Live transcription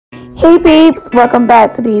Hey peeps, welcome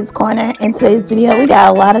back to Dee's Corner. In today's video, we got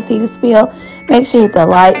a lot of tea to spill. Make sure you hit the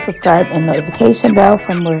like, subscribe, and notification bell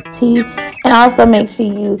for more tea. And also make sure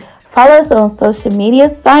you follow us on social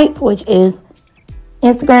media sites, which is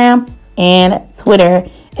Instagram and Twitter.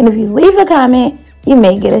 And if you leave a comment, you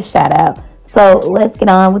may get a shout out. So let's get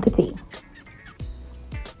on with the tea.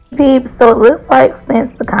 Peeps, so it looks like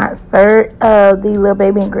since the concert, the Lil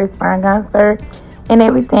Baby and Chris Brown concert, and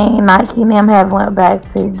everything, Nike and them have went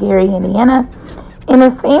back to Gary, Indiana. And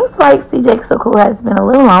it seems like CJ So Cool has been a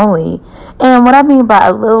little lonely. And what I mean by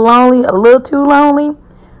a little lonely, a little too lonely,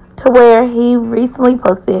 to where he recently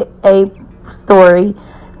posted a story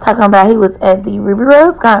talking about he was at the Ruby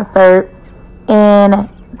Rose concert and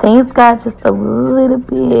things got just a little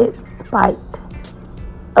bit spiked.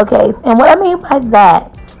 Okay, and what I mean by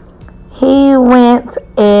that, he went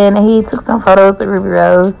and he took some photos of Ruby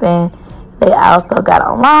Rose, and they also got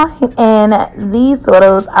online, and these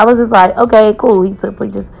photos, I was just like, okay, cool. He took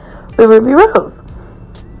pictures with Ruby Rose.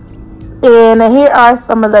 And here are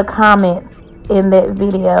some of the comments in that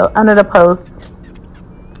video under the post.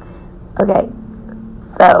 Okay,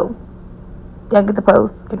 so, y'all get the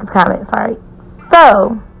post, get the comments, sorry.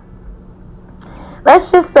 So, let's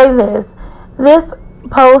just say this. This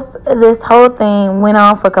post, this whole thing went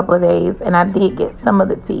on for a couple of days, and I did get some of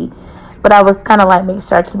the tea. But I was kind of like, make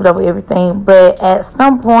sure I keep it up with everything. But at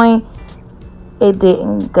some point, it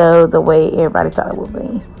didn't go the way everybody thought it would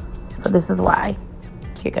be. So this is why.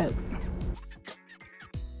 Here goes.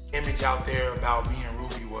 Image out there about me and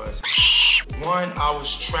Ruby was, one, I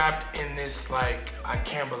was trapped in this, like, I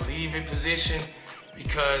can't believe it position,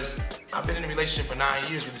 because I've been in a relationship for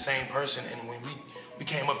 9 years with the same person, and when we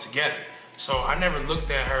came up together. So I never looked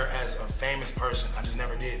at her as a famous person. I just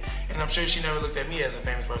never did. And I'm sure she never looked at me as a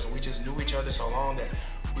famous person. We just knew each other so long that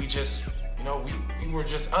we just, you know, we were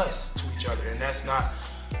just us to each other. And that's not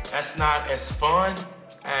as fun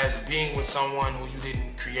as being with someone who you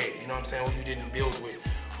didn't create, you know what I'm saying, who you didn't build with,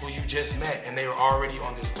 who you just met and they were already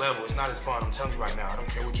on this level. It's not as fun, I'm telling you right now. I don't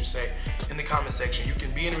care what you say in the comment section. You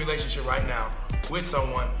can be in a relationship right now with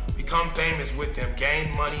someone, become famous with them,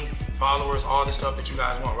 gain money, followers, all the stuff that you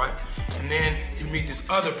guys want, right? And then you meet this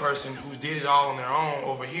other person who did it all on their own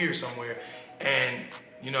over here somewhere, and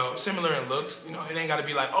you know, similar in looks. You know, it ain't gotta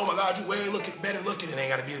be like, oh my God, you way better looking. It ain't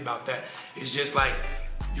gotta be about that. It's just like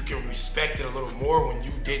you can respect it a little more when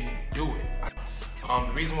you didn't do it.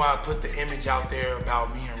 The reason why I put the image out there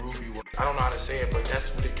about me and Ruby was, I don't know how to say it, but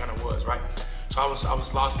that's what it kind of was, right? So I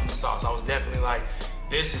was lost in the sauce. I was definitely like,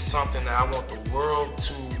 this is something that I want the world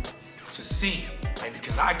to see, like,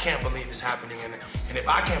 because I can't believe it's happening, and if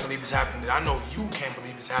I can't believe it's happening, then I know you can't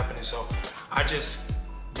believe it's happening. So I just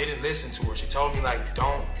didn't listen to her. She told me, like,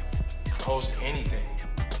 don't post anything,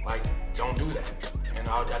 like, don't do that, and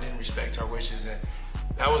I didn't respect her wishes, and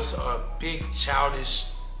that was a big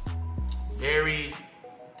childish, very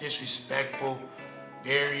disrespectful,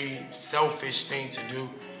 very selfish thing to do.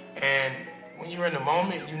 And when you're in the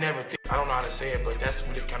moment, you never think, I don't know how to say it, but that's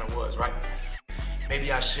what it kind of was, right? Maybe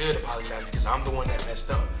I should apologize because I'm the one that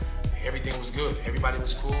messed up. Everything was good. Everybody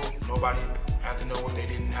was cool. Nobody had to know what they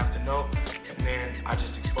didn't have to know. And then I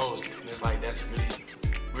just exposed it. And it's like, that's really,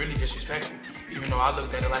 really disrespectful. Even though I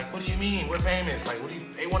looked at it like, what do you mean? We're famous. Like,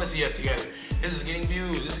 they want to see us together. This is getting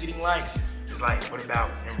views. This is getting likes. It's like, what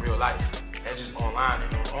about in real life? That's just online.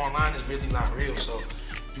 And online is really not real. So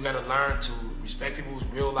you got to learn to respect people's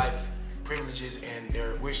real life privileges and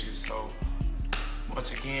their wishes. So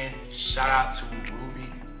once again, shout out to Ruby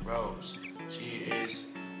Rose. She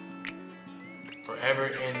is forever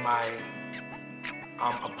in my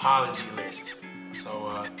apology list.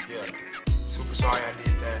 So yeah, super sorry I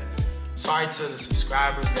did that. Sorry to the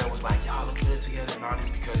subscribers that was like, y'all look good together and all this,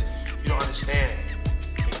 because you don't understand.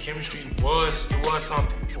 The chemistry was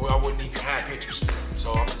something, or I wouldn't even have pictures.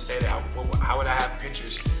 So I'm just saying that, how would I have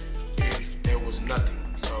pictures if there was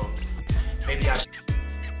nothing? So maybe I should.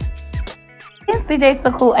 CJ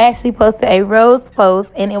So Cool actually posted a Rose post,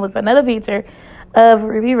 and it was another picture of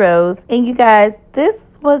Ruby Rose. And you guys, this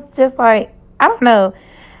was just like, I don't know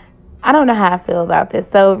how I feel about this.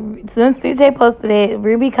 So soon CJ posted it,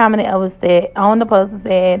 Ruby commented on the post and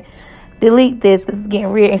said, delete this is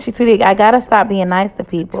getting weird. And she tweeted, I gotta stop being nice to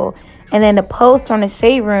people. And then the post from the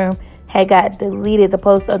Shade Room had got deleted, the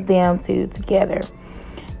post of them two together.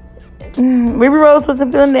 Ruby Rose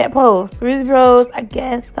wasn't feeling that post. Ruby Rose, I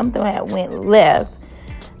guess something had went left.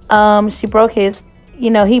 She broke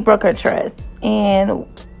he broke her trust. And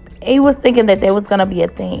he was thinking that there was going to be a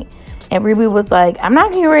thing. And Ruby was like, I'm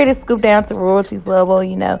not getting ready to scoop down to royalties level,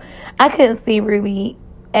 you know. I couldn't see Ruby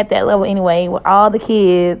at that level anyway, with all the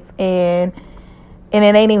kids and and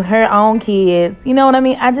it ain't even her own kids. You know what I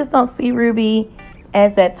mean? I just don't see Ruby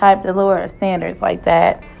as that type to lower her standards like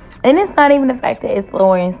that. And it's not even the fact that it's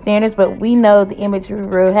lowering standards, but we know the image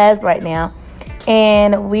Ruby has right now.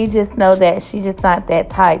 And we just know that she's just not that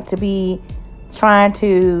type to be trying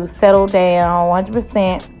to settle down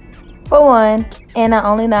 100% for one. And not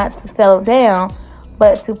only not to settle down,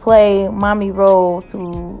 but to play mommy role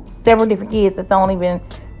to several different kids that don't even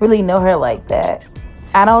really know her like that.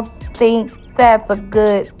 I don't think that's a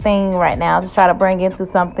good thing right now to try to bring into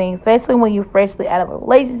something, especially when you're freshly out of a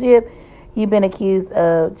relationship. You've been accused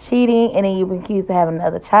of cheating, and then you've been accused of having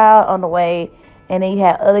another child on the way, and then you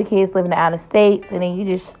have other kids living out of states, and then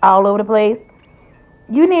you just all over the place.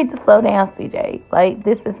 You need to slow down, CJ. Like,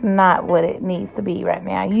 this is not what it needs to be right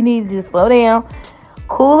now. You need to just slow down,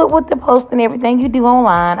 cool it with the posts and everything you do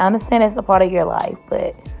online. I understand it's a part of your life,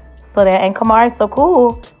 but slow down. And Kamari's so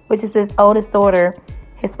cool, which is his oldest daughter,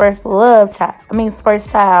 his first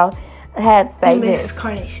child, had to say Miss this.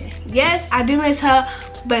 Carnation. Yes, I do miss her,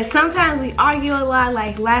 but sometimes we argue a lot.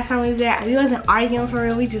 Like last time we was there, we wasn't arguing for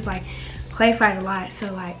real. We just like play fight a lot.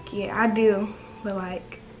 So like, yeah, I do, but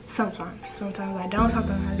like sometimes I don't.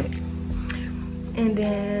 Sometimes I do. And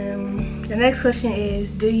then the next question is,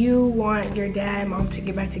 do you want your dad and mom to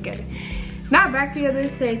get back together? Not back together,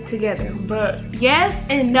 say together, but yes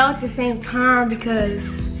and no at the same time, because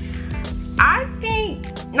I think,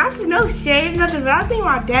 not to no shade, nothing, but I think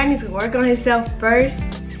my dad needs to work on himself first,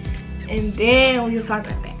 and then we can talk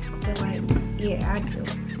about that. But like, yeah, I do.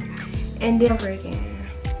 And then over again.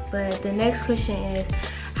 But the next question is,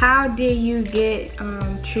 how did you get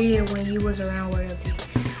treated when you was around royalty?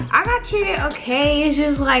 I got treated okay. It's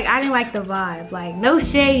just like I didn't like the vibe. Like no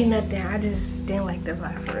shade, nothing. I just didn't like the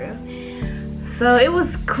vibe for real. So it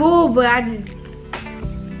was cool, but I just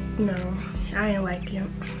I didn't like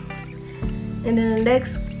him. And then the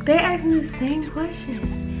next, they asked me the same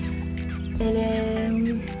questions. And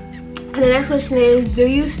then the next question is, do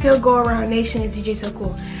you still go around Nation and TJ So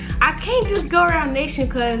Cool? I can't just go around Nation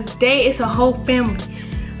because it's a whole family.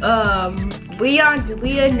 Leon,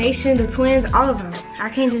 Delia, Nation, the twins, all of them. I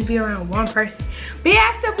can't just be around one person. But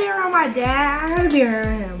yeah, I still be around my dad. I gotta be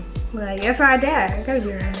around him. Like, that's my dad. I gotta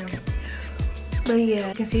be around him. But yeah,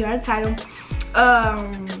 you can see by the title.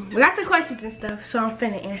 We got the questions and stuff, so I'm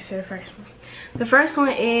finna answer the first one. The first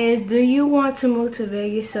one is, do you want to move to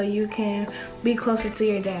Vegas so you can be closer to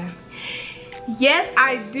your dad? Yes,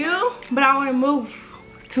 I do, but I want to move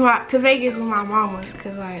to Vegas with my mama,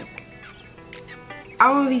 because like I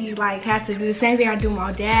want to be like have to do the same thing I do with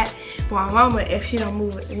my dad, with my mama, if she don't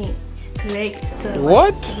move with me to Vegas. So,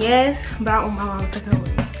 what? Like, yes, but I want my mama to come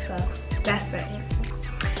with me. So that's the answer.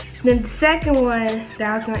 Then the second one that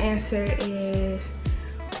I was gonna answer is,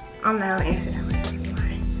 I'm not gonna answer that one.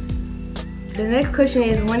 The next question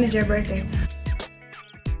is, when is your birthday?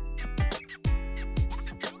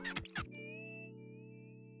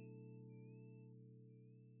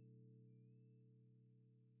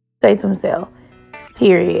 Say to himself,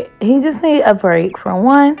 period. He just needs a break from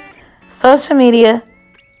one, social media,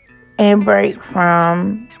 and break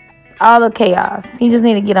from all the chaos. He just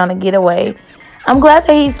need to get on a getaway. I'm glad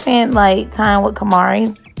that he spent like time with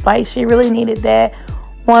Kamari. Like, she really needed that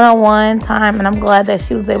one-on-one time, and I'm glad that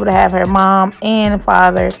she was able to have her mom and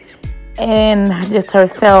father and just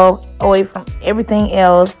herself away from everything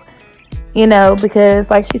else, you know, because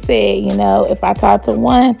like she said, you know, if I talk to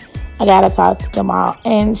one, I gotta talk to them all.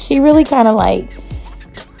 And she really kind of like,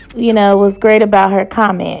 you know, was great about her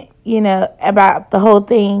comment, you know, about the whole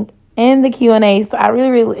thing in the Q&A. So I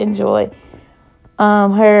really enjoyed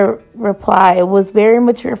her reply. It was very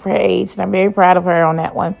mature for her age, and I'm very proud of her on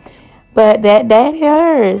that one. But that daddy of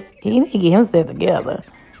hers, he need to get himself together.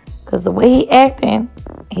 Because the way he acting.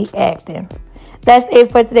 That's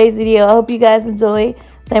it for today's video. I hope you guys enjoyed.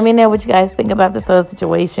 Let me know what you guys think about this whole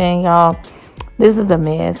situation, y'all. This is a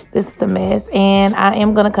mess. And I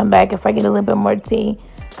am going to come back if I get a little bit more tea.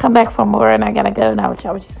 Come back for more, and I got to go. Now, what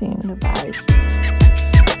y'all, what you seeing? Bye.